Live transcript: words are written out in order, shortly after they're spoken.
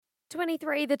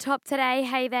23, the top today.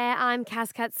 Hey there, I'm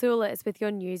Cass Katsoulis with your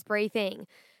news briefing.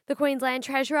 The Queensland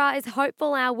Treasurer is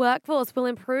hopeful our workforce will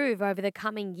improve over the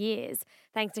coming years,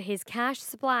 thanks to his cash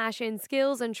splash in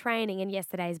skills and training in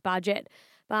yesterday's budget.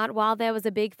 But while there was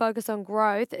a big focus on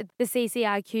growth, the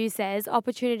CCIQ says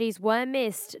opportunities were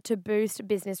missed to boost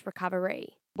business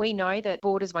recovery. We know that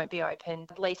borders won't be open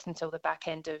at least until the back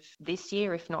end of this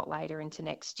year, if not later into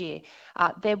next year.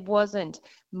 There wasn't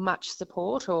much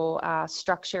support or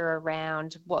structure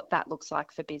around what that looks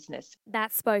like for business.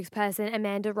 That's spokesperson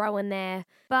Amanda Rowan there.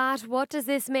 But what does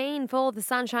this mean for the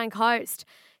Sunshine Coast?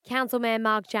 Council Mayor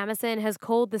Mark Jamieson has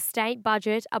called the state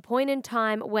budget a point in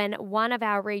time when one of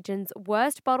our region's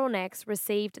worst bottlenecks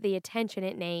received the attention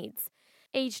it needs.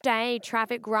 Each day,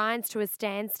 traffic grinds to a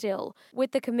standstill.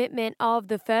 With the commitment of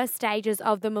the first stages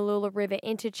of the Mooloolah River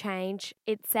interchange,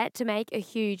 it's set to make a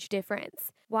huge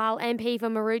difference. While MP for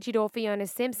Maroochydore Fiona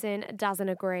Simpson doesn't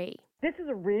agree. This is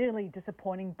a really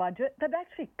disappointing budget. They've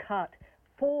actually cut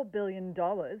 $4 billion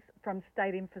from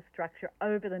state infrastructure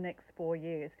over the next 4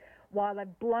 years, while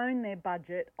they've blown their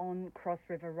budget on Cross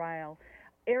River Rail.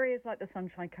 Areas like the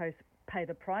Sunshine Coast pay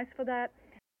the price for that.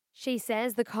 She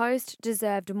says the coast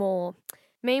deserved more.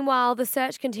 Meanwhile, the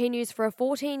search continues for a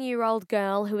 14-year-old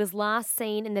girl who was last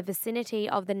seen in the vicinity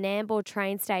of the Nambour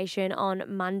train station on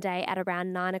Monday at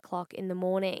around 9 o'clock in the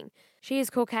morning. She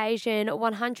is Caucasian,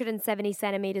 170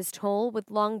 centimetres tall, with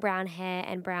long brown hair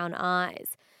and brown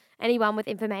eyes. Anyone with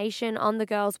information on the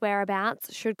girl's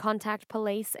whereabouts should contact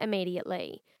police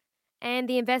immediately. And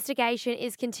the investigation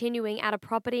is continuing at a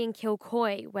property in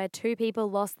Kilcoy where 2 people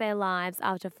lost their lives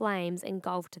after flames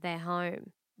engulfed their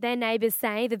home. Their neighbours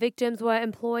say the victims were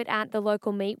employed at the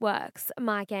local meatworks.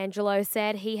 Mike Angelo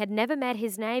said he had never met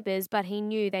his neighbours, but he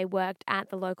knew they worked at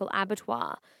the local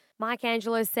abattoir. Mike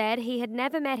Angelo said he had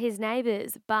never met his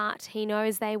neighbours, but he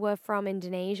knows they were from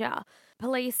Indonesia.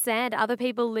 Police said other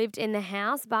people lived in the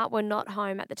house but were not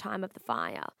home at the time of the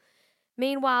fire.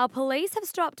 Meanwhile, police have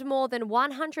stopped more than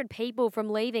 100 people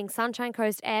from leaving Sunshine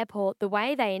Coast Airport the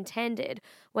way they intended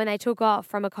when they took off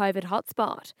from a COVID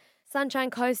hotspot. Sunshine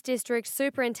Coast District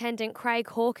Superintendent Craig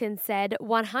Hawkins said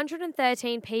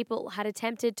 113 people had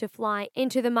attempted to fly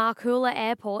into the Marcoola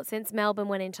Airport since Melbourne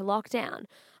went into lockdown.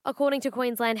 According to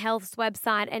Queensland Health's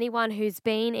website, anyone who's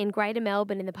been in Greater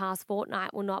Melbourne in the past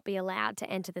fortnight will not be allowed to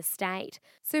enter the state.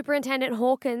 Superintendent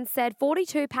Hawkins said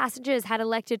 42 passengers had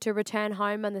elected to return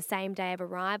home on the same day of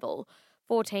arrival.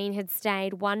 14 had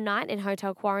stayed one night in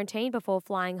hotel quarantine before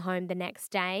flying home the next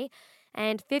day,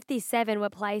 and 57 were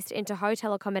placed into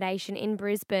hotel accommodation in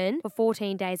Brisbane for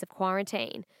 14 days of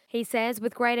quarantine. He says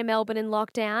with Greater Melbourne in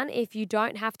lockdown, if you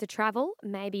don't have to travel,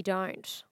 maybe don't.